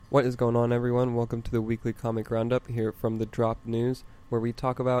What is going on, everyone? Welcome to the weekly comic roundup here from the Drop News, where we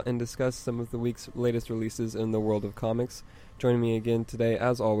talk about and discuss some of the week's latest releases in the world of comics. Joining me again today,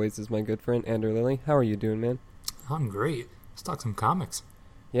 as always, is my good friend Andrew Lilly. How are you doing, man? I'm great. Let's talk some comics.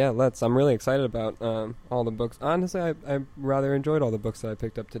 Yeah, let's. I'm really excited about all the books. Honestly, I rather enjoyed all the books that I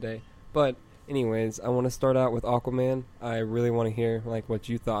picked up today. But anyways, I want to start out with Aquaman. I really want to hear what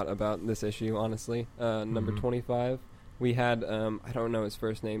you thought about this issue, honestly. Number 25. We had, I don't know his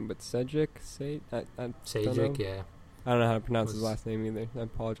first name, but Cedric? Cedric, yeah. I don't know how to pronounce his last name either. I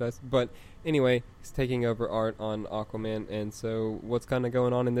apologize. But anyway, he's taking over art on Aquaman. And so what's kind of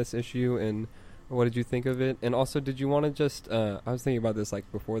going on in this issue, and what did you think of it? And also, did you want to just, I was thinking about this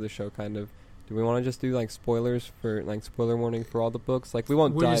before the show kind of, do we want to just do spoilers for, spoiler warning for all the books? We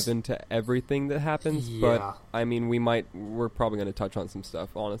won't dive into everything that happens, but I mean, we're probably going to touch on some stuff,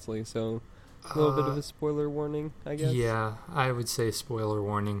 honestly, so a little bit of a spoiler warning, I guess. Yeah, I would say spoiler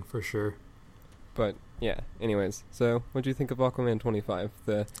warning for sure. But yeah, anyways, so what do you think of Aquaman 25,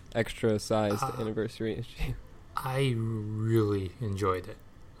 the extra sized anniversary issue? I really enjoyed it.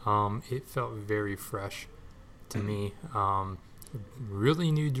 It felt very fresh to me.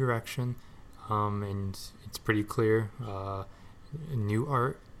 Really new direction, and it's pretty clear. New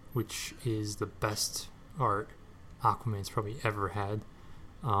art, which is the best art Aquaman's probably ever had.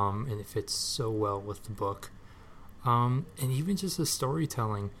 And it fits so well with the book. And even just the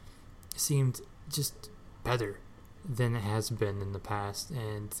storytelling seemed just better than it has been in the past.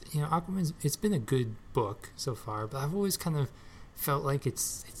 And, it's been a good book so far, but I've always kind of felt like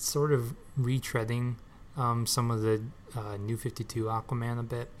it's sort of retreading some of the New 52 Aquaman a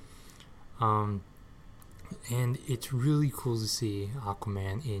bit. And it's really cool to see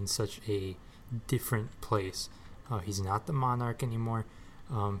Aquaman in such a different place. He's not the Monarch anymore.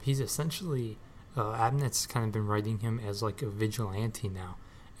 He's essentially, Abnett's kind of been writing him as a vigilante now,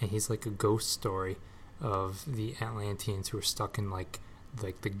 and he's a ghost story of the Atlanteans who are stuck in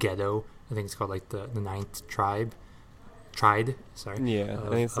the ghetto. I think it's called the Ninth Tribe. Yeah, I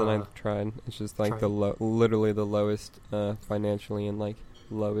think it's the Ninth Tribe. It's just literally the lowest financially and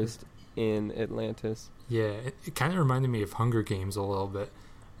lowest in Atlantis. Yeah, it kind of reminded me of Hunger Games a little bit.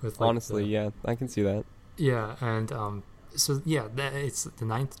 Honestly, yeah, I can see that. Yeah, and so yeah, it's the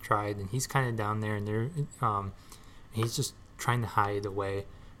Ninth Tribe, and he's kind of down there, and they're he's just trying to hide away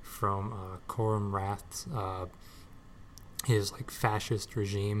from Coram Rath's his fascist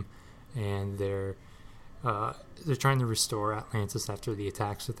regime, and they're trying to restore Atlantis after the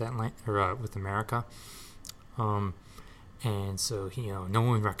attacks with with America. And so no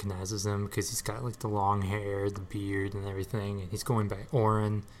one recognizes him because he's got the long hair, the beard, and everything, and he's going by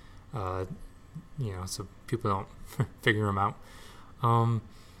Orin. So people don't figure him out. And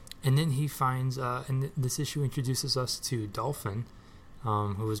then he finds, and this issue introduces us to Dolphin,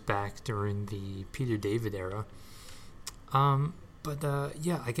 who was back during the Peter David era.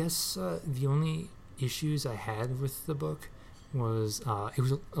 Yeah, I guess the only issues I had with the book was it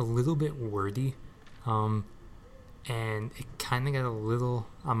was a little bit wordy, and it kind of got a little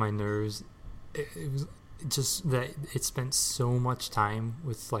on my nerves. It was just that it spent so much time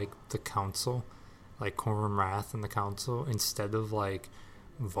with the council, Coram Rath and the council, instead of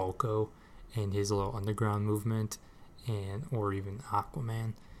Vulko and his little underground movement, or even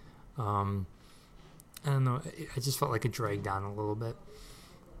Aquaman. I don't know, I just felt like it dragged on a little bit.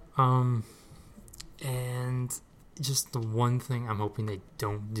 And just the one thing I'm hoping they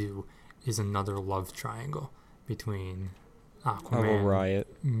don't do is another love triangle between Aquaman, riot,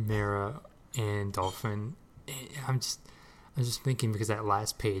 Mera, and Dolphin. I'm just thinking, because that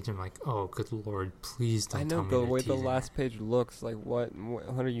last page, I'm like, oh, good lord, please don't tell me they're teasing. I know the way the last page looks, what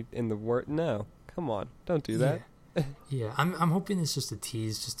are you in the word? No, come on, don't do that. Yeah, I'm hoping it's just a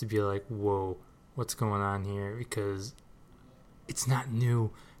tease, just to be whoa, what's going on here? Because it's not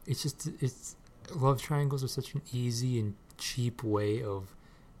new. It's love triangles are such an easy and cheap way of,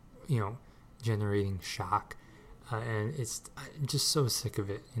 generating shock. And I'm just so sick of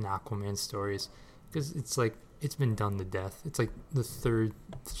it in Aquaman stories, because it's been done to death. It's the third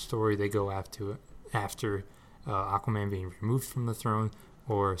story they go after Aquaman being removed from the throne,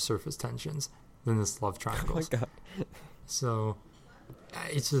 or surface tensions, then this love triangles. Oh my god. So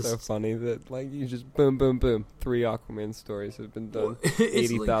it's just so funny that you just boom boom boom, 3 Aquaman stories have been done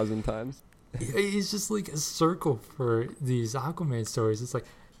 80,000 times. It's just a circle for these Aquaman stories. It's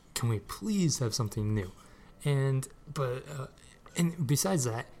can we please have something new? And besides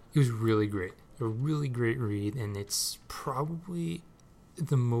that, it was really great. A really great read, and it's probably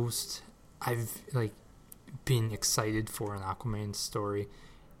the most I've been excited for an Aquaman story,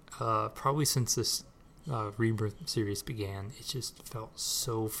 probably since this Rebirth series began, it just felt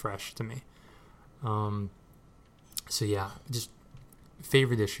so fresh to me. So yeah, just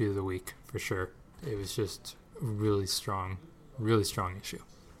favorite issue of the week for sure. It was just really strong issue.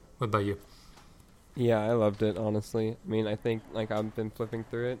 What about you? Yeah, I loved it, honestly. I mean, I think, like, I've been flipping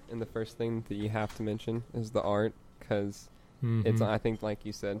through it, and the first thing that you have to mention is the art, because it's, I think, like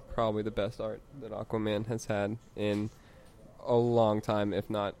you said, probably the best art that Aquaman has had in a long time, if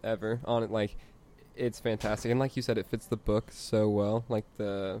not ever. On it, like, it's fantastic, and like you said, it fits the book so well. Like,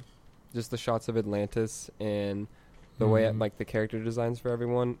 just the shots of Atlantis and the way, like, the character designs for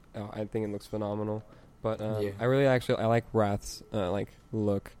everyone, I think it looks phenomenal. But I like Wrath's, like,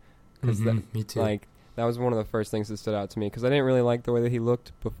 look. Because me too. Like, that was one of the first things that stood out to me, because I didn't really like the way that he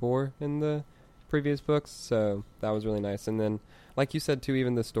looked before in the previous books, so that was really nice. And then, like you said too,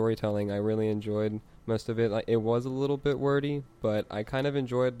 even the storytelling, I really enjoyed most of it. Like, it was a little bit wordy, but I kind of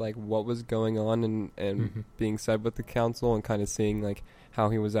enjoyed, like, what was going on and being said with the council, and kind of seeing, like, how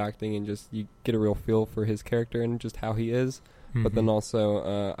he was acting, and just you get a real feel for his character and just how he is. But then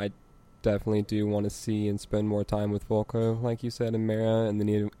also, I definitely do want to see and spend more time with Volko, like you said, and Mera, and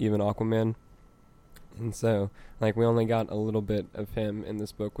then even Aquaman. And so, like, we only got a little bit of him in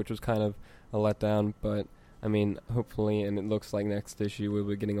this book, which was kind of a letdown, but I mean, hopefully, and it looks like next issue we'll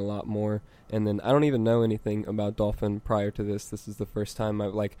be getting a lot more. And then I don't even know anything about Dolphin prior to this. This is the first time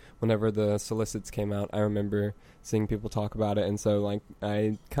whenever the solicits came out, I remember seeing people talk about it, and so, like,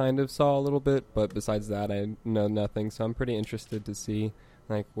 I kind of saw a little bit, but besides that, I know nothing. So I'm pretty interested to see,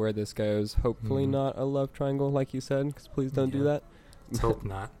 like, where this goes. Hopefully not a love triangle, like you said, because please don't do that. Let's hope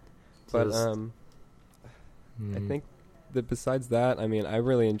not. But I think that besides that, I mean, I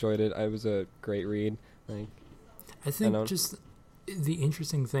really enjoyed it. It was a great read. Like, I think just the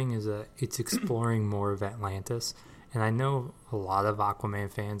interesting thing is that it's exploring more of Atlantis, and I know a lot of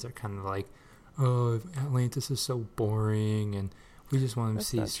Aquaman fans are kind of like, oh, Atlantis is so boring, and we just want to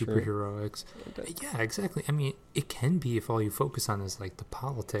see superheroics. Yeah, exactly. I mean, it can be if all you focus on is, like, the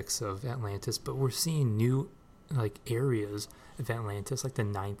politics of Atlantis, but we're seeing new, like, areas of Atlantis, like the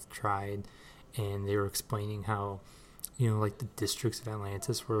Ninth Triad, and they were explaining how, you know, like, the districts of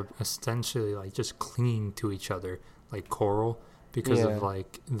Atlantis were essentially, like, just clinging to each other like coral because of,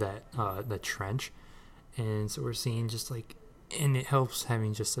 like, that the trench. And so we're seeing just, like, and it helps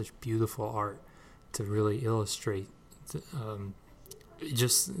having just such beautiful art to really illustrate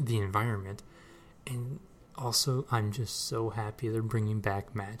just the environment. And also, I'm just so happy they're bringing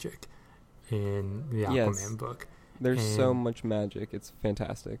back magic in the Aquaman book. There's so much magic. It's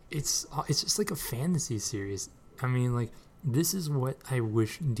fantastic. It's just like a fantasy series. I mean, like, this is what I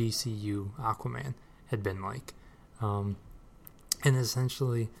wish DCU Aquaman had been like. And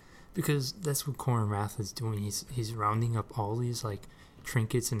essentially, because that's what Corin Rath is doing. He's rounding up all these, like,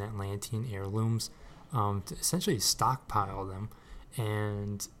 trinkets and Atlantean heirlooms to essentially stockpile them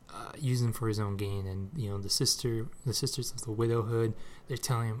and use them for his own gain. And, you know, the Sisters of the Widowhood, they're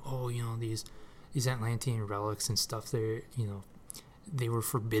telling him, oh, you know, these Atlantean relics and stuff, they're, you know, they were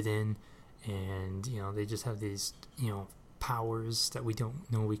forbidden, and, you know, they just have these, you know, powers that we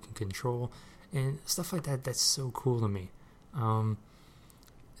don't know we can control, and stuff like that. That's so cool to me. Yeah,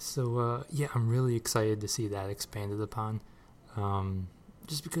 I'm really excited to see that expanded upon,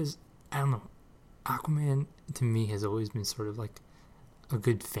 just because, I don't know, Aquaman to me has always been sort of like a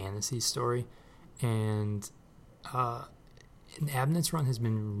good fantasy story, and Abnett's run has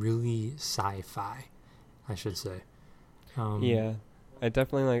been really sci-fi, I should say. Yeah, I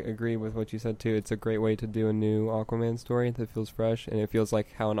definitely, like, agree with what you said too. It's a great way to do a new Aquaman story that feels fresh, and it feels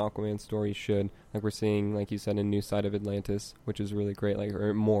like how an Aquaman story should. Like, we're seeing, like you said, a new side of Atlantis, which is really great, like,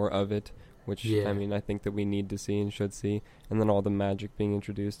 or more of it, which, I mean, I think that we need to see and should see. And then all the magic being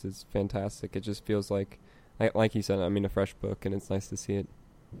introduced is fantastic. It just feels like you said, I mean, a fresh book, and it's nice to see it.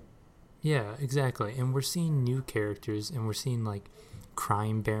 Yeah, exactly. And we're seeing new characters, and we're seeing, like,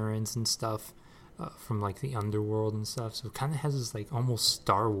 crime barons and stuff from, like, the underworld and stuff. So it kind of has this, like, almost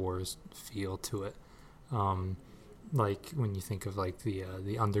Star Wars feel to it. Like, when you think of, like, the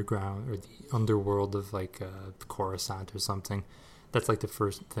underground or the underworld of, like, Coruscant or something. That's, like, the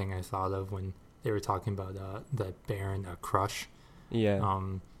first thing I thought of when they were talking about that Baron Crush. Yeah.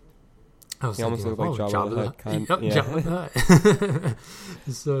 I was he almost looked like Jabba the Hutt, kind of. Yeah. Jabba the Hutt.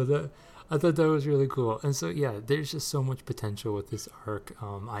 So I thought that was really cool. And so, yeah, there's just so much potential with this arc.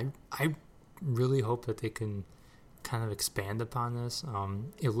 I really hope that they can kind of expand upon this.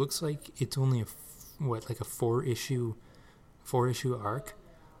 It looks like it's only a 4-issue arc.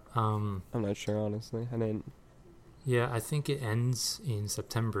 I'm not sure, honestly. I didn't. Yeah, I think it ends in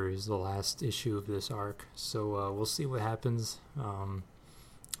September is the last issue of this arc. So we'll see what happens.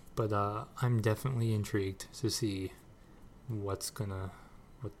 But I'm definitely intrigued to see what's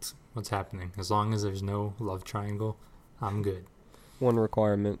happening. As long as there's no love triangle, I'm good. One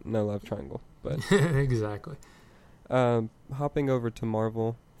requirement: no love triangle. But exactly. Hopping over to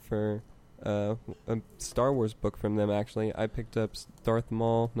Marvel for a Star Wars book from them. Actually, I picked up Darth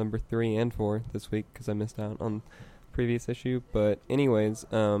Maul number 3 and 4 this week because I missed out on previous issue. But anyways,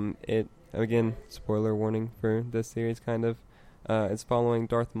 it again, spoiler warning for this series. Kind of, it's following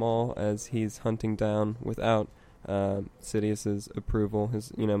Darth Maul as he's hunting down without Sidious's approval,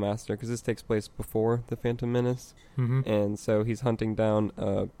 his master, because this takes place before the Phantom Menace, and so he's hunting down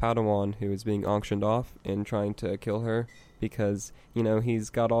a Padawan who is being auctioned off and trying to kill her because he's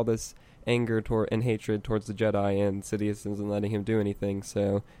got all this anger and hatred towards the Jedi, and Sidious isn't letting him do anything.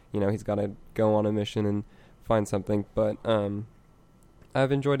 So he's got to go on a mission and find something. But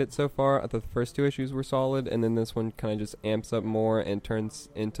I've enjoyed it so far. The first 2 issues were solid, and then this one kind of just amps up more and turns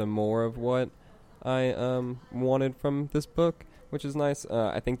into more of what I wanted from this book, which is nice.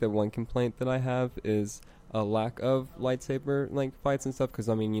 I think the one complaint that I have is a lack of lightsaber fights and stuff, because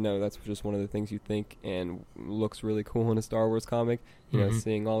that's just one of the things you think and looks really cool in a Star Wars comic,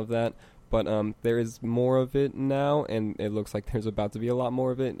 seeing all of that. But there is more of it now, and it looks like there's about to be a lot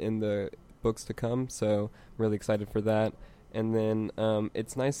more of it in the books to come, so I'm really excited for that. And then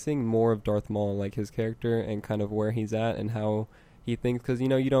it's nice seeing more of Darth Maul, his character and kind of where he's at and how he thinks, because I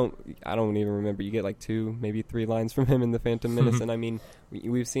don't even remember, you get 2, maybe 3 lines from him in the Phantom Menace, and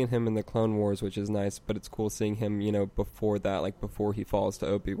we've seen him in the Clone Wars, which is nice, but it's cool seeing him before that, before he falls to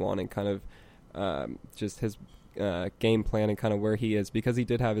Obi-Wan, and kind of just his game plan and kind of where he is, because he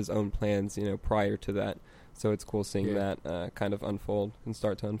did have his own plans prior to that, so it's cool seeing that kind of unfold and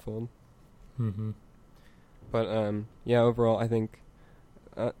start to unfold. But overall I think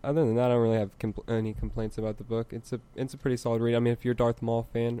other than that, I don't really have any complaints about the book. It's a pretty solid read. If you're a Darth Maul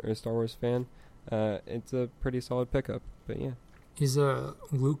fan or a Star Wars fan, it's a pretty solid pickup. But yeah. Is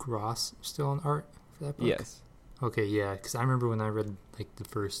Luke Ross still on art for that book? Yes. Okay, yeah, because I remember when I read the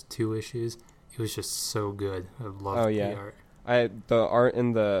first 2 issues, it was just so good. I loved the art. The art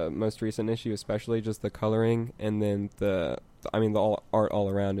in the most recent issue, especially just the coloring, and then the art all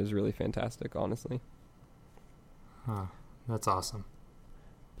around is really fantastic, honestly. Huh, that's awesome.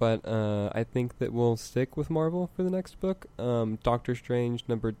 But I think that we'll stick with Marvel for the next book. Doctor Strange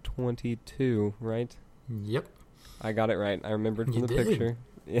number 22, right? Yep. I got it right. I remembered from the did. picture.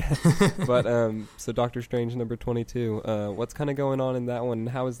 Yeah. But so Doctor Strange number 22. What's kind of going on in that one?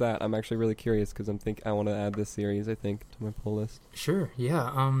 How is that? I'm actually really curious because I want to add this series, I think, to my pull list. Sure.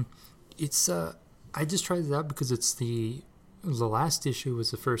 Yeah. It's I just tried it out because it's the last issue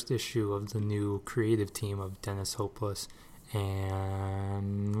was the first issue of the new creative team of Dennis Hopeless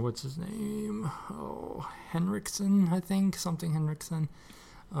and what's his name? Oh, Henriksen, I think. Something Henriksen.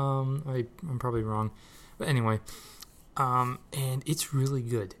 I'm probably wrong. But anyway, and it's really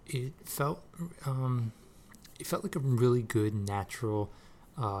good. It felt like a really good natural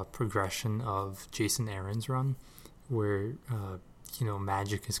progression of Jason Aaron's run, where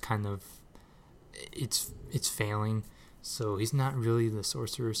magic is kind of it's failing. So he's not really the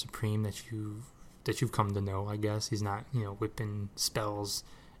Sorcerer Supreme that you've come to know, I guess. He's not, whipping spells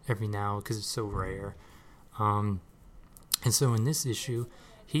every now because it's so rare. And so in this issue,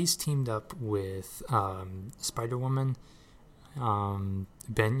 he's teamed up with Spider-Woman, Ben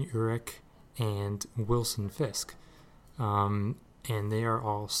Urich, and Wilson Fisk. And they are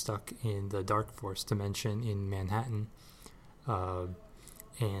all stuck in the Dark Force dimension in Manhattan.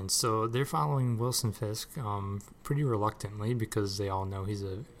 And so they're following Wilson Fisk pretty reluctantly because they all know he's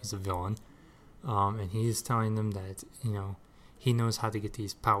a villain. And he's telling them that, he knows how to get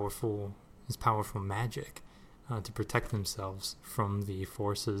this powerful magic to protect themselves from the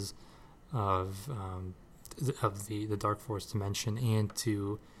forces of the Dark Force dimension, and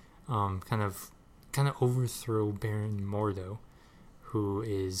to kind of overthrow Baron Mordo, who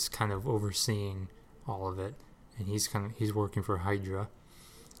is kind of overseeing all of it, and he's working for Hydra.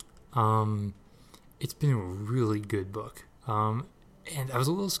 It's been a really good book. And I was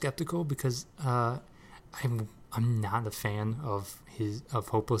a little skeptical because I'm not a fan of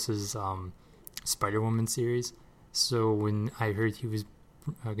Hopeless's Spider-Woman series. So when I heard he was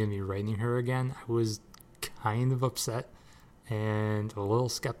going to be writing her again, I was kind of upset and a little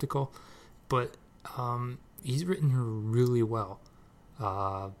skeptical. But he's written her really well,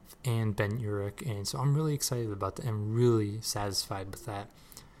 and Ben Urich, and so I'm really excited about that. I'm really satisfied with that.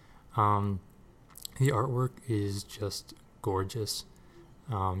 The artwork is just gorgeous.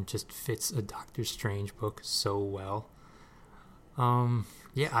 Just fits a Doctor Strange book so well.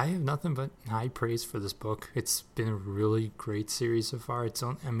 Yeah, I have nothing but high praise for this book. It's been a really great series so far. It's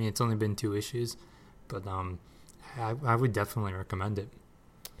only been 2 issues, but I would definitely recommend it.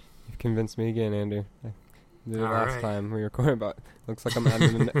 You've convinced me again, Andrew. The All last right. time we recorded about, looks like I'm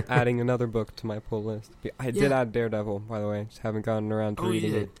adding another book to my pull list. I did add Daredevil, by the way. Just haven't gotten around to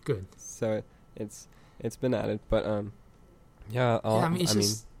reading it. Good. So it's been added, but that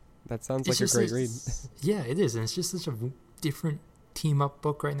sounds like a great read. Yeah, it is, and it's just such a different team up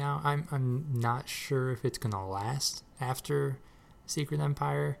book right now. I'm not sure if it's gonna last after Secret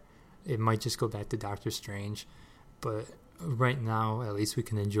Empire. It might just go back to Doctor Strange, but right now at least we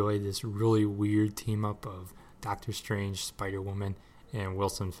can enjoy this really weird team up of Doctor Strange, Spider-Woman, and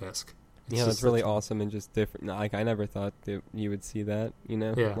Wilson Fisk. That's really awesome and just different. Like, I never thought that you would see that,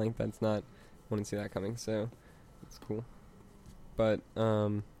 Yeah. Like, wouldn't see that coming, so it's cool. But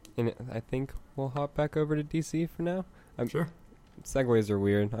I think we'll hop back over to DC for now. Sure. Segues are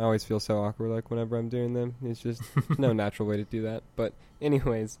weird. I always feel so awkward, like, whenever I'm doing them. It's just no natural way to do that. But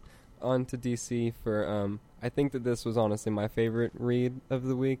anyways, on to DC for, I think that this was honestly my favorite read of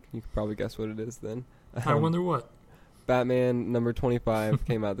the week. You could probably guess what it is then. I wonder what. Batman number 25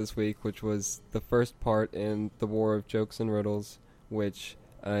 came out this week, which was the first part in the War of Jokes and Riddles, which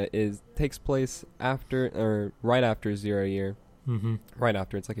takes place right after Zero Year. Mm-hmm. Right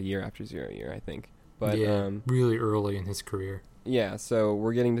after, it's like a year after 0 Year, I think. But really early in his career. Yeah, so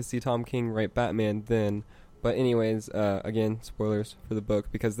we're getting to see Tom King write Batman then. But anyways, again, spoilers for the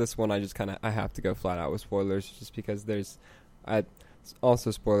book, because this one I have to go flat out with spoilers, just because also,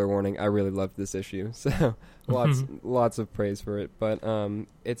 spoiler warning, I really loved this issue, so lots of praise for it. But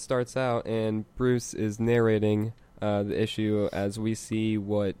it starts out, and Bruce is narrating the issue as we see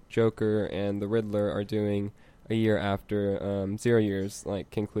what Joker and the Riddler are doing a year after 0 Years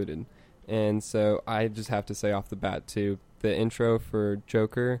concluded. And so I just have to say off the bat too, the intro for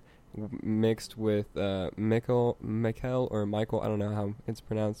Joker mixed with Michael, I don't know how it's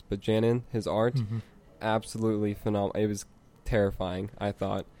pronounced, but Janin, his art, absolutely phenomenal. It was terrifying, I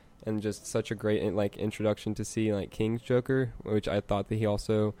thought, and just such a great introduction to see King's Joker, which I thought that he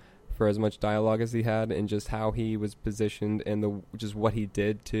also, for as much dialogue as he had and just how he was positioned and just what he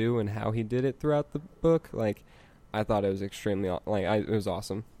did too and how he did it throughout the book, I thought it was extremely it was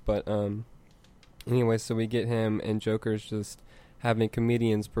awesome. But anyway, so we get him and Joker's just having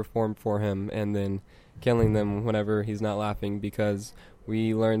comedians perform for him and then killing them whenever he's not laughing, because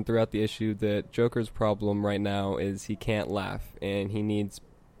we learn throughout the issue that Joker's problem right now is he can't laugh, and he needs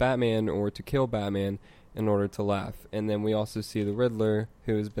Batman or to kill Batman in order to laugh. And then we also see the Riddler,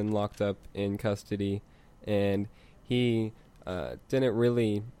 who has been locked up in custody, and he didn't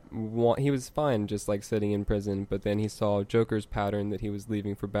really he was fine just sitting in prison, but then he saw Joker's pattern that he was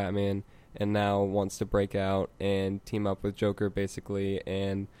leaving for Batman, and now wants to break out and team up with Joker basically,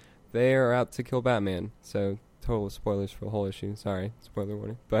 and they are out to kill Batman. So total spoilers for the whole issue, sorry, spoiler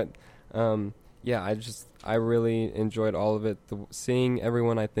warning. But I really enjoyed all of it. Seeing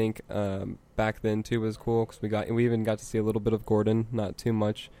everyone, I think back then too was cool, because we even got to see a little bit of Gordon, not too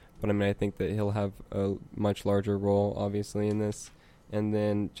much, but I think that he'll have a much larger role obviously in this. And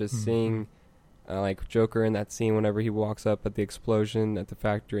then just seeing Joker in that scene whenever he walks up at the explosion at the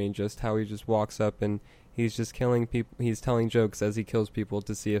factory, and just how he just walks up and he's just killing people. He's telling jokes as he kills people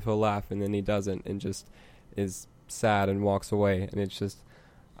to see if he'll laugh, and then he doesn't, and just is sad and walks away. And it's just,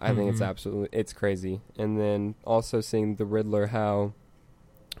 I think it's crazy. And then also seeing the Riddler, how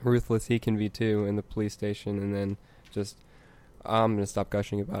ruthless he can be too in the police station. And then just, I'm going to stop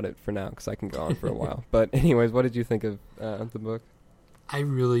gushing about it for now, because I can go on for a while. But anyways, what did you think of the book? I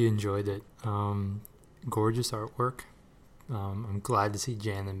really enjoyed it. Gorgeous artwork. I'm glad to see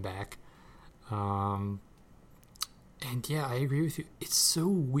Janin back. And yeah, I agree with you. It's so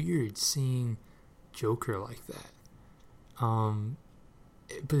weird seeing Joker like that.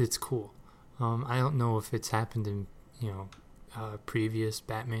 But it's cool. I don't know if it's happened in, previous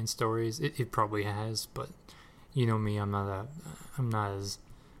Batman stories. It probably has, but you know me, I'm not as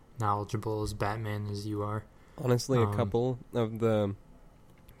knowledgeable as Batman as you are. Honestly, a couple of the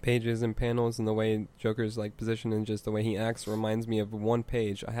pages and panels and the way Joker's positioned and just the way he acts reminds me of one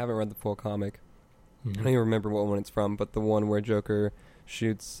page. I haven't read the full comic. I don't even remember what one it's from, but the one where Joker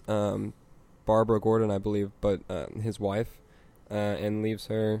shoots Barbara Gordon, I believe, but his wife, and leaves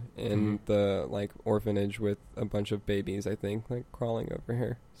her in the orphanage with a bunch of babies, I think, crawling over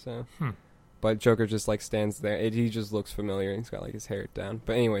her. So but Joker just stands there. He just looks familiar, and he's got his hair down.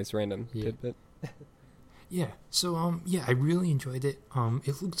 But anyways, random tidbit. Yeah, so, I really enjoyed it.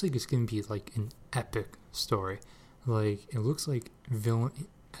 It looks like it's going to be, an epic story. It looks like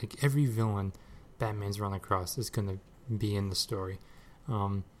every villain Batman's run across is going to be in the story.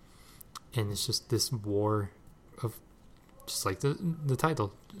 And it's just this war of, just like the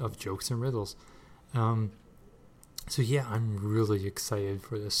title, of jokes and riddles. So yeah, I'm really excited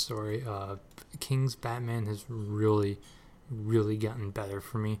for this story. King's Batman has really, really gotten better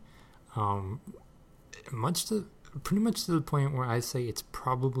for me. Pretty much to the point where I say it's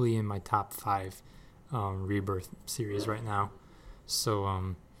probably in my top 5 Rebirth series right now. So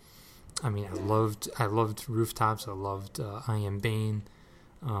I mean, I loved Rooftops. I loved I Am Bane.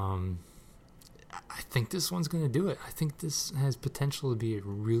 I think this one's gonna do it. I think this has potential to be a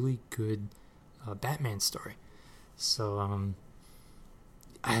really good Batman story. So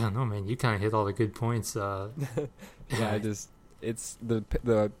I don't know, man. You kind of hit all the good points. Yeah, it's the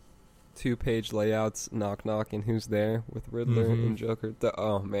 2-page layouts, knock knock, and who's there with Riddler and Joker.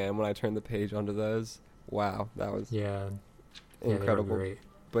 Oh man, when I turned the page onto those, wow, that was incredible. Great.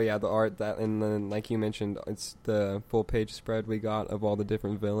 But yeah, the art, that, and then like you mentioned, it's the full page spread we got of all the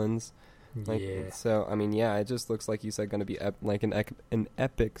different villains. Like, yeah. So I mean, yeah, it just looks like you said going to be like an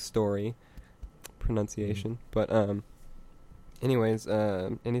epic story. Pronunciation. But anyways,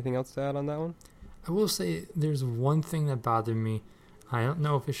 anything else to add on that one? I will say there's one thing that bothered me. I don't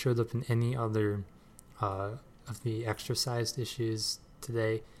know if it showed up in any other of the extra-sized issues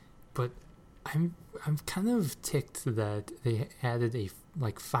today, but I'm kind of ticked that they added a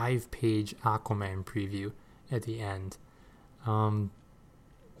 5-page Aquaman preview at the end,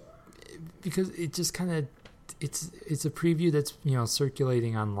 because it just kind of it's a preview that's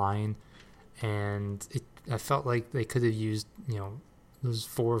circulating online, and I felt like they could have used those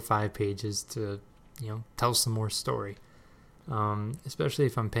 4 or 5 pages to tell some more story. Especially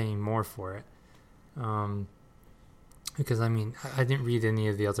if I'm paying more for it. Because I mean, I didn't read any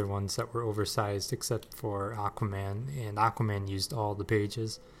of the other ones that were oversized except for Aquaman, and Aquaman used all the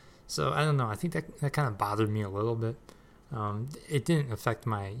pages. So I don't know. I think that kind of bothered me a little bit. It didn't affect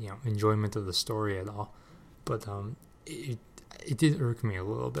my enjoyment of the story at all, but it did irk me a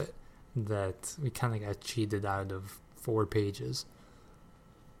little bit that we kind of got cheated out of 4 pages.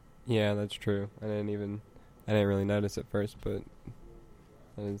 Yeah, that's true. I didn't really notice at first, but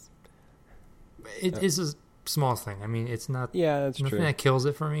it is a small thing. I mean, it's not. Yeah, that's nothing true. that kills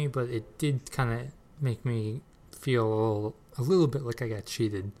it for me, but it did kind of make me feel a little bit like I got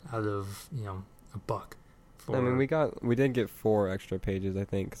cheated out of a buck. I mean, we did get 4 extra pages, I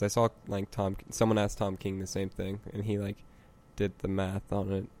think, because I saw someone asked Tom King the same thing, and he did the math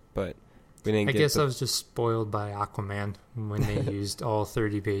on it, but we didn't. I guess I was just spoiled by Aquaman when they used all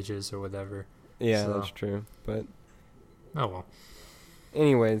 30 pages or whatever. Yeah, so. That's true. But oh well.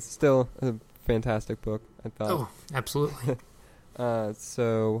 Anyways, still a fantastic book, I thought. Oh, absolutely.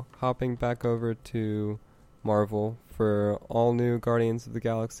 So hopping back over to Marvel for all new Guardians of the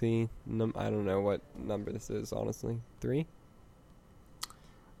Galaxy. I don't know what number this is, honestly. 3?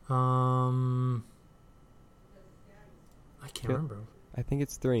 I can't remember. I think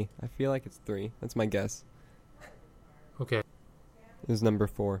it's 3. I feel like it's 3. That's my guess. Okay. It was number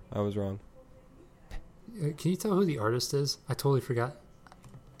 4. I was wrong. Can you tell who the artist is? I totally forgot.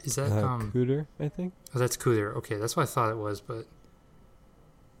 Is that Cooter, I think? Oh, that's Cooter. Okay, that's what I thought it was, but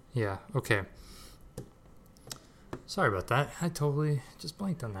yeah, okay. Sorry about that. I totally just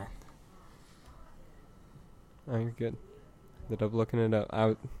blanked on that. Oh, you're good. Ended up looking it up.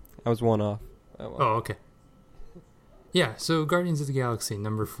 I was one off. Oh, okay. Yeah, so Guardians of the Galaxy,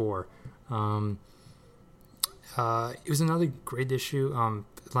 number 4. It was another great issue.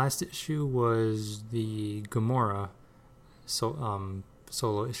 Last issue was the Gamora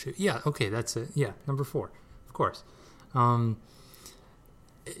solo issue. Yeah, okay, that's it. Yeah, number 4, of course. Yeah,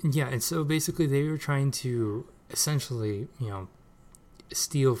 and so basically they were trying to essentially,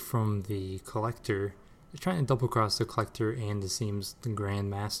 steal from the Collector. They're trying to double-cross the Collector and, it seems, the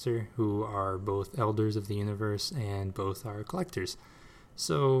Grandmaster, who are both Elders of the Universe and both are Collectors.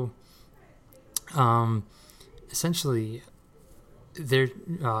 So, essentially, they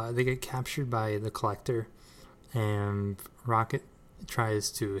get captured by the Collector, and Rocket tries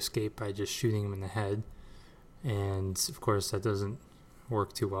to escape by just shooting him in the head, and of course that doesn't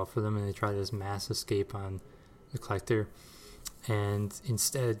work too well for them, and they try this mass escape on the Collector, and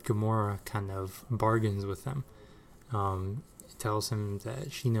instead Gamora kind of bargains with them. Tells him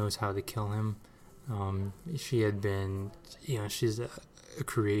that she knows how to kill him. She had been, she's a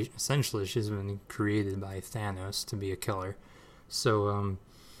creation. Essentially, she's been created by Thanos to be a killer. So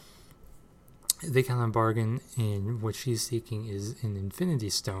they kind of bargain, and what she's seeking is an Infinity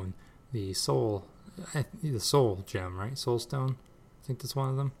Stone, the soul gem, right? Soul Stone. I think that's one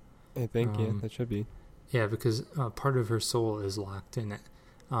of them. I think, yeah, that should be. Yeah, because part of her soul is locked in it.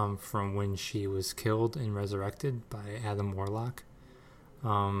 from when she was killed and resurrected by Adam Warlock.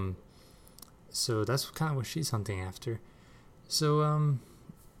 So that's kind of what she's hunting after. So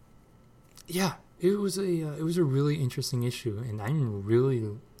yeah, it was a really interesting issue, and I'm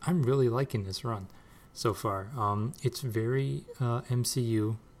really liking this run so far. It's very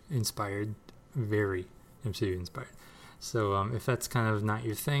MCU inspired, very MCU inspired. So if that's kind of not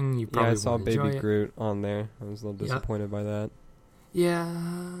your thing, you probably I saw won't enjoy Baby it. Groot on there. I was a little disappointed by that.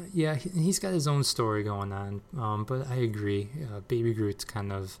 Yeah, he's got his own story going on. But I agree, Baby Groot's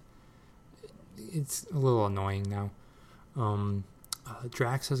kind of, it's a little annoying now.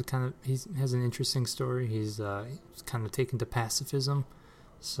 Drax has has an interesting story. He's kind of taken to pacifism,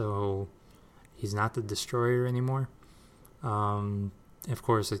 so he's not the destroyer anymore. Of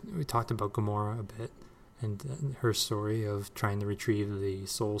course, we talked about Gamora a bit, and her story of trying to retrieve the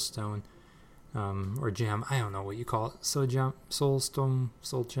Soul Stone, or gem. I don't know what you call it. Soul gem,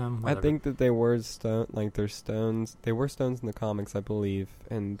 whatever. I think that they were they're stones. They were stones in the comics, I believe,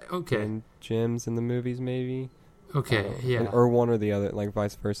 and gems in the movies, maybe. Okay, yeah. Or one or the other, like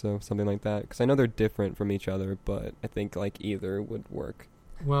vice versa, something like that. Because I know they're different from each other, but I think like either would work.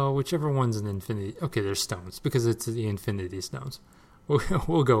 Well, whichever one's an infinity. Okay, they're stones because it's the Infinity Stones.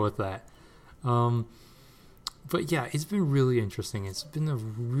 We'll go with that. But yeah, it's been really interesting. It's been a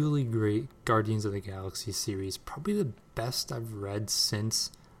really great Guardians of the Galaxy series. Probably the best I've read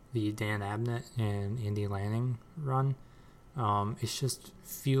since the Dan Abnett and Andy Lanning run. It just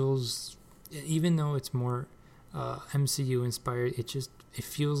feels, even though it's more MCU inspired, it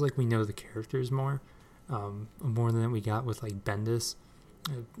feels like we know the characters more than we got with like Bendis,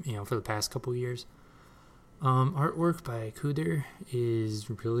 for the past couple years. Artwork by Cooder is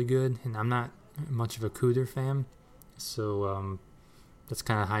really good, and I'm not much of a Cooder fan, so that's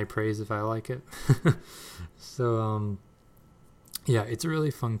kind of high praise if I like it. So yeah, it's a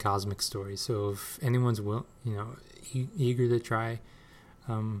really fun cosmic story. So if anyone's eager to try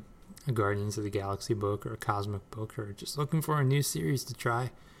a Guardians of the Galaxy book or a cosmic book, or just looking for a new series to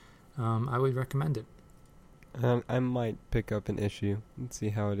try, I would recommend it. I might pick up an issue and see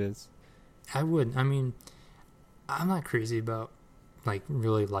how it is. I would. I mean, I'm not crazy about like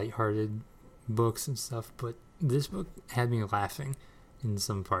really lighthearted books and stuff, but this book had me laughing in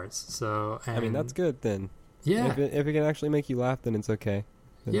some parts. So I mean, that's good then. Yeah. If it can actually make you laugh, then it's okay.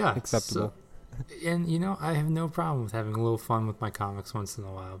 Then yeah. Acceptable. And I have no problem with having a little fun with my comics once in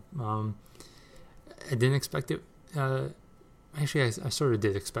a while. I didn't expect it. Actually, I sort of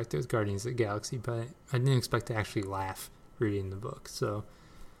did expect it with Guardians of the Galaxy, but I didn't expect to actually laugh reading the book. So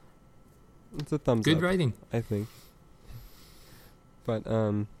it's a thumbs up. Good writing, I think. But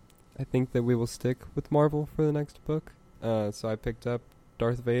I think that we will stick with Marvel for the next book. So I picked up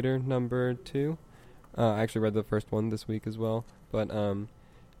Darth Vader #2. I actually read the first one this week as well. But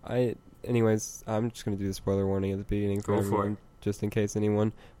anyways, I'm just gonna do the spoiler warning at the beginning for everyone, just in case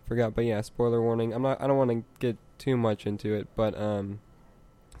anyone forgot. But yeah, spoiler warning. I don't want to get too much into it, but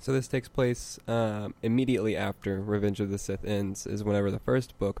so this takes place immediately after Revenge of the Sith ends, is whenever the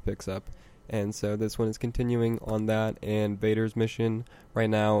first book picks up. And so this one is continuing on that, and Vader's mission right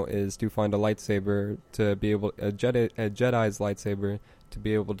now is to find a lightsaber to be able, a Jedi's lightsaber, to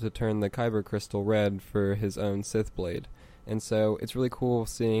be able to turn the Kyber crystal red for his own Sith blade. And so it's really cool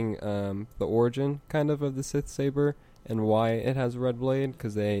seeing the origin kind of the Sith saber and why it has a red blade,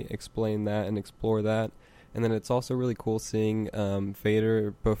 because they explain that and explore that. And then it's also really cool seeing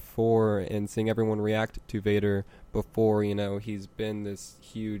Vader before, and seeing everyone react to Vader before, he's been this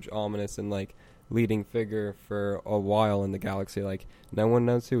huge, ominous, and like leading figure for a while in the galaxy. Like, no one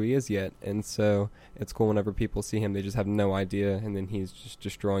knows who he is yet. And so it's cool whenever people see him, they just have no idea, and then he's just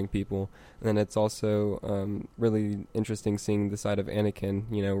destroying people. And then it's also really interesting seeing the side of Anakin,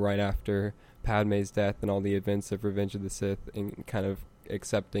 right after Padme's death and all the events of Revenge of the Sith, and kind of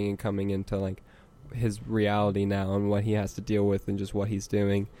accepting and coming into like his reality now and what he has to deal with and just what he's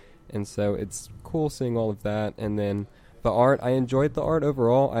doing. And so it's cool seeing all of that. And then the art, I enjoyed the art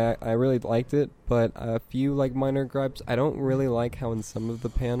overall. I really liked it, but a few like minor gripes. I don't really like how in some of the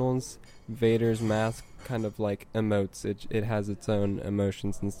panels Vader's mask kind of like emotes. It has its own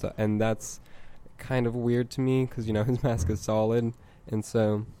emotions and stuff, and that's kind of weird to me because his mask is solid, and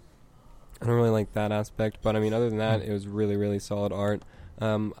so I don't really like that aspect. But I mean, other than that, it was really, really solid art.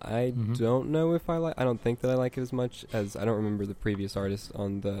 I don't know if I don't think that I like it as much, as I don't remember the previous artist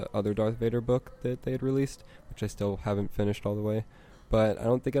on the other Darth Vader book that they had released, which I still haven't finished all the way. But I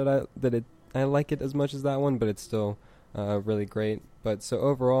don't think I like it as much as that one, but it's still really great. But so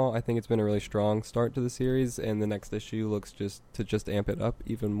overall, I think it's been a really strong start to the series, and the next issue looks just to amp it up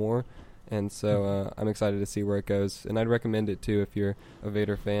even more. And so I'm excited to see where it goes. And I'd recommend it too if you're a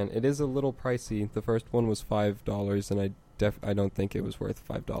Vader fan. It is a little pricey. The first one was $5, and I don't think it was worth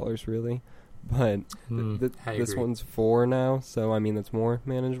 $5 really. But this one's $4 now, so I mean that's more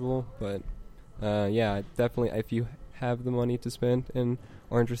manageable. But yeah, definitely if you have the money to spend and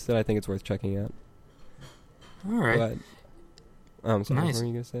are interested, I think it's worth checking out. All right. But, sorry, nice. what were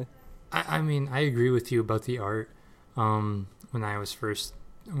you gonna say? I mean, I agree with you about the art. When I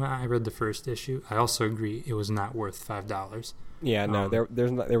read the first issue, I also agree it was not worth $5. Yeah, no, there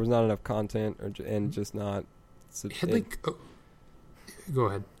was not enough content, and just not. Go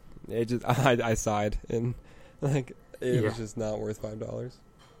ahead. It just I sighed, and like it was just not worth $5.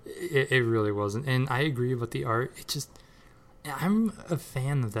 It really wasn't, and I agree about the art. I'm a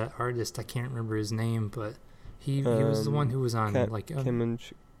fan of that artist. I can't remember his name, but he was the one who was on Kim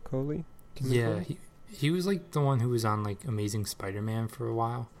Coley. Yeah, he was like the one who was on like Amazing Spider-Man for a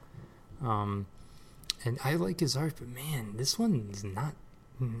while. And I like his art, but man, this one is not.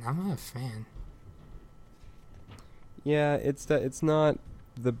 I'm not a fan. Yeah, it's not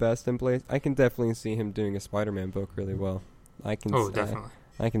the best in place. I can definitely see him doing a Spider-Man book really well. Definitely.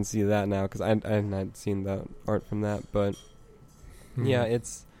 I can see that now because I have not seen the art from that, but yeah,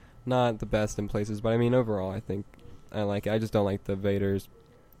 it's not the best in places. But I mean, overall, I think I like it. I just don't like the Vader's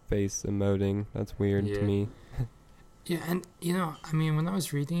face emoting. That's weird to me. Yeah, and I mean, when I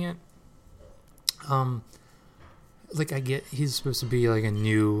was reading it, like I get he's supposed to be like a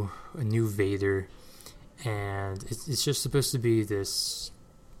new Vader, and it's just supposed to be this.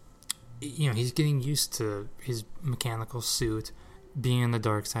 He's getting used to his mechanical suit, being on the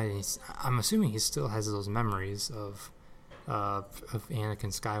dark side. I'm assuming he still has those memories of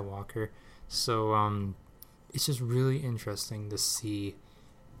Anakin Skywalker. So it's just really interesting to see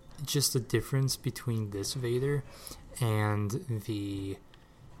just the difference between this Vader and the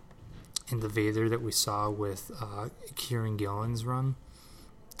Vader that we saw with Kieran Gillen's run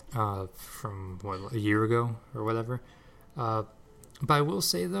from a year ago or whatever. But I will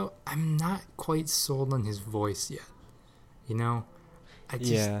say though, I'm not quite sold on his voice yet. I know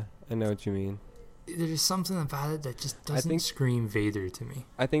what you mean. There's something about it that just doesn't scream Vader to me.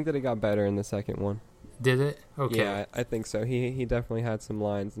 I think that it got better in the second one. Did it? Okay. Yeah, I think so. He definitely had some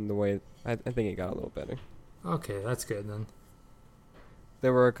lines in the way. I think it got a little better. Okay, that's good then.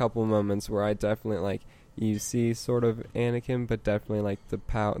 There were a couple moments where I definitely you see sort of Anakin, but definitely like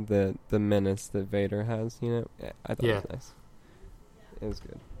the menace that Vader has. Yeah, I thought it was nice. It was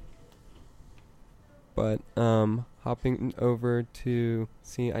good. But hopping over to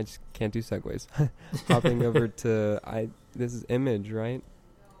I just can't do segues. Hopping over to this is Image, right?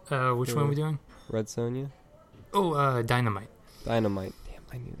 Which one are we doing? Red Sonja. Oh, Dynamite. Dynamite. Damn,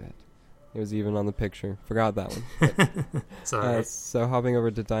 I knew that. It was even on the picture. Forgot that one. Sorry. So hopping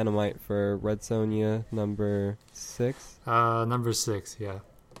over to Dynamite for Red Sonja number 6. Number 6. Yeah.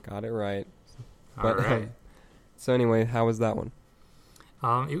 Got it right. All right. So anyway, how was that one?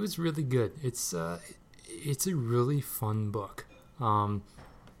 It was really good. It's a really fun book. And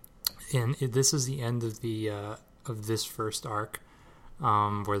this is the end of of this first arc,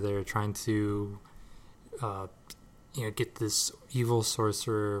 where they're trying to, get this evil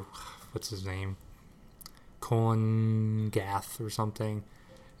sorcerer. What's his name? Colin Gath or something.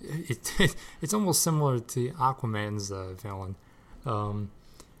 It's almost similar to Aquaman's villain.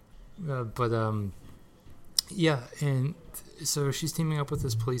 Yeah, and so she's teaming up with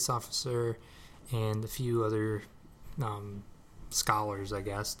this police officer and a few other scholars, I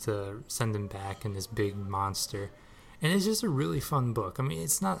guess, to send him back in this big monster. And it's just a really fun book. I mean,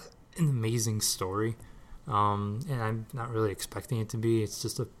 it's not an amazing story, and I'm not really expecting it to be. It's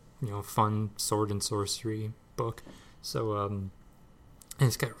just a fun sword and sorcery book. So and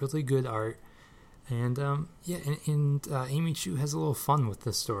it's got really good art, and Amy Chu has a little fun with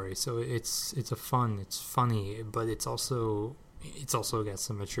the story. So it's funny, but it's also got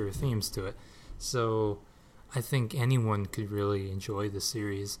some mature themes to it. So I think anyone could really enjoy the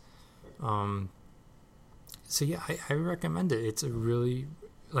series. So yeah, I recommend it. It's a really,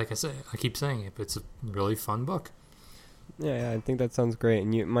 like I said, I keep saying it, but it's a really fun book. Yeah, I think that sounds great.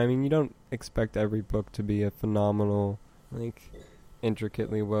 And you don't expect every book to be a phenomenal,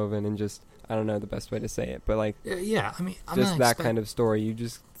 intricately woven and just, I don't know the best way to say it, but yeah, I mean, just that kind of story.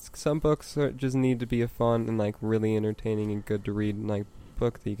 Some books just need to be a fun and really entertaining and good to read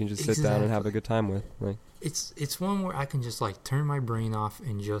book that you can just sit down and have a good time with. It's one where I can just turn my brain off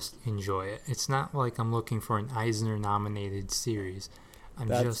and just enjoy it. It's not like I'm looking for an Eisner nominated series.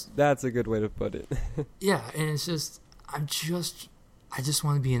 That's a good way to put it. Yeah, and it's just I just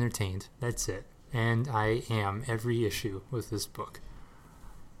want to be entertained. That's it. And I am every issue with this book.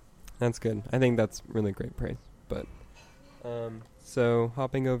 That's good. I think that's really great praise. But so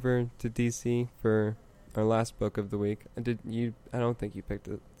hopping over to DC for our last book of the week. I don't think you picked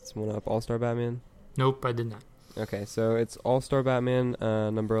this one up. All-Star Batman? Nope, I did not. Okay, so it's All-Star Batman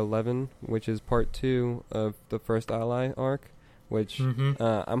number 11, which is part 2 of the first Ally arc, which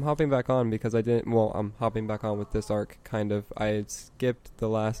I'm hopping back on because I'm hopping back on with this arc, kind of. I had skipped the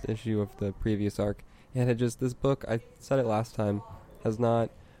last issue of the previous arc, and this book, I said it last time, has not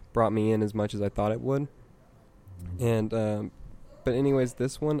brought me in as much as I thought it would. And, but anyways,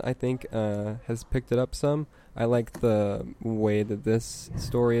 this one, I think, has picked it up some. I like the way that this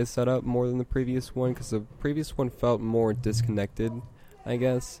story is set up more than the previous one, because the previous one felt more disconnected, I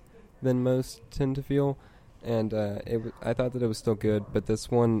guess, than most tend to feel. And I thought that it was still good, but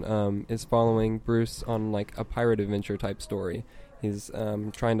this one is following Bruce on like a pirate adventure type story. He's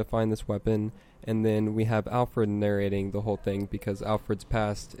trying to find this weapon, and then we have Alfred narrating the whole thing, because Alfred's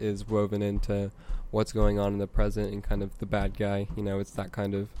past is woven into what's going on in the present and kind of the bad guy. It's that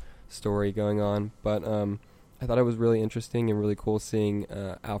kind of story going on. But I thought it was really interesting and really cool seeing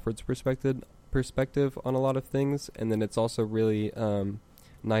Alfred's perspective on a lot of things, and then it's also really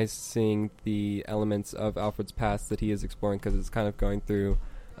nice seeing the elements of Alfred's past that he is exploring, because it's kind of going through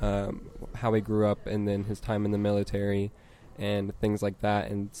how he grew up and then his time in the military and things like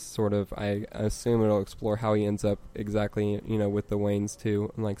that, and sort of I assume it'll explore how he ends up exactly with the Waynes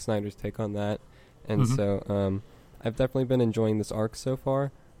too, and like Snyder's take on that. And so I've definitely been enjoying this arc so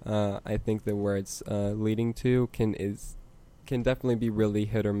far. I think that where it's leading to can definitely be really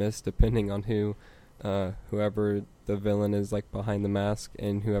hit or miss, depending on whoever the villain is like behind the mask,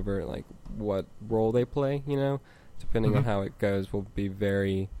 and whoever like what role they play. Depending on how it goes, will be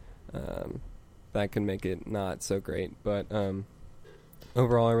very that can make it not so great. But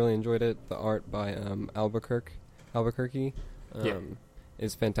overall, I really enjoyed it. The art by Albuquerque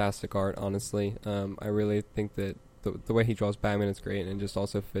is fantastic art. Honestly, I really think that the way he draws Batman is great, and it just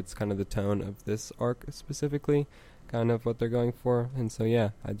also fits kind of the tone of this arc specifically, kind of what they're going for. And so yeah,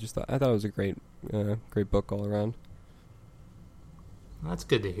 I thought it was a great book all around. That's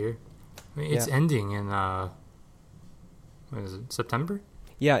good to hear. I mean, it's ending in what is it, September?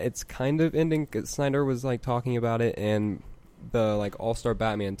 Yeah, it's kind of ending. Snyder was like talking about it, and the like All-Star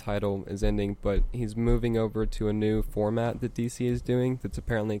Batman title is ending, but he's moving over to a new format that DC is doing. That's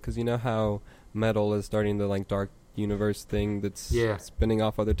apparently because how Metal is starting the like Dark Universe thing that's spinning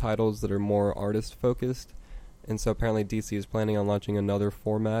off other titles that are more artist focused, and so apparently DC is planning on launching another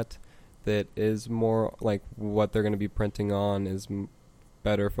format that is more like what they're going to be printing on is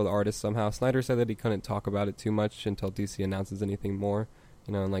better for the artists somehow. Snyder said that he couldn't talk about it too much until DC announces anything more,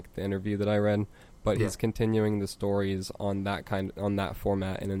 in like the interview that I read, but he's continuing the stories on that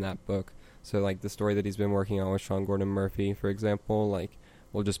format and in that book. So like the story that he's been working on with Sean Gordon Murphy, for example, like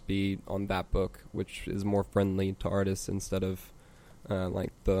will just be on that book, which is more friendly to artists instead of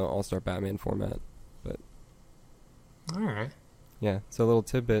like the All-Star Batman format. But all right, yeah, it's a little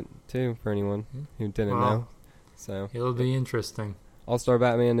tidbit too for anyone who didn't know. So it'll be interesting. All-Star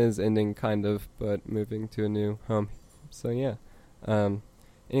Batman is ending kind of, but moving to a new home. So yeah.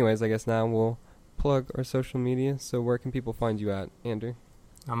 Anyways, I guess now we'll plug our social media. So where can people find you at, Andrew?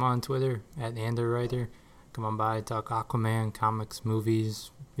 I'm on Twitter at AnderWriter. Come on by, talk Aquaman, comics,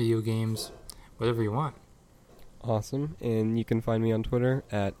 movies, video games, whatever you want. Awesome. And you can find me on Twitter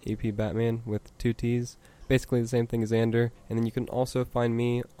at APBatman with 2 T's. Basically the same thing as Ander. And then you can also find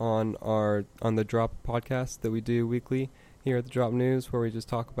me on the Drop podcast that we do weekly here at the Drop News, where we just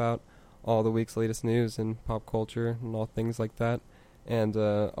talk about all the week's latest news and pop culture and all things like that. And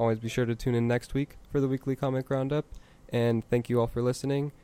always be sure to tune in next week for the weekly comic roundup. And thank you all for listening.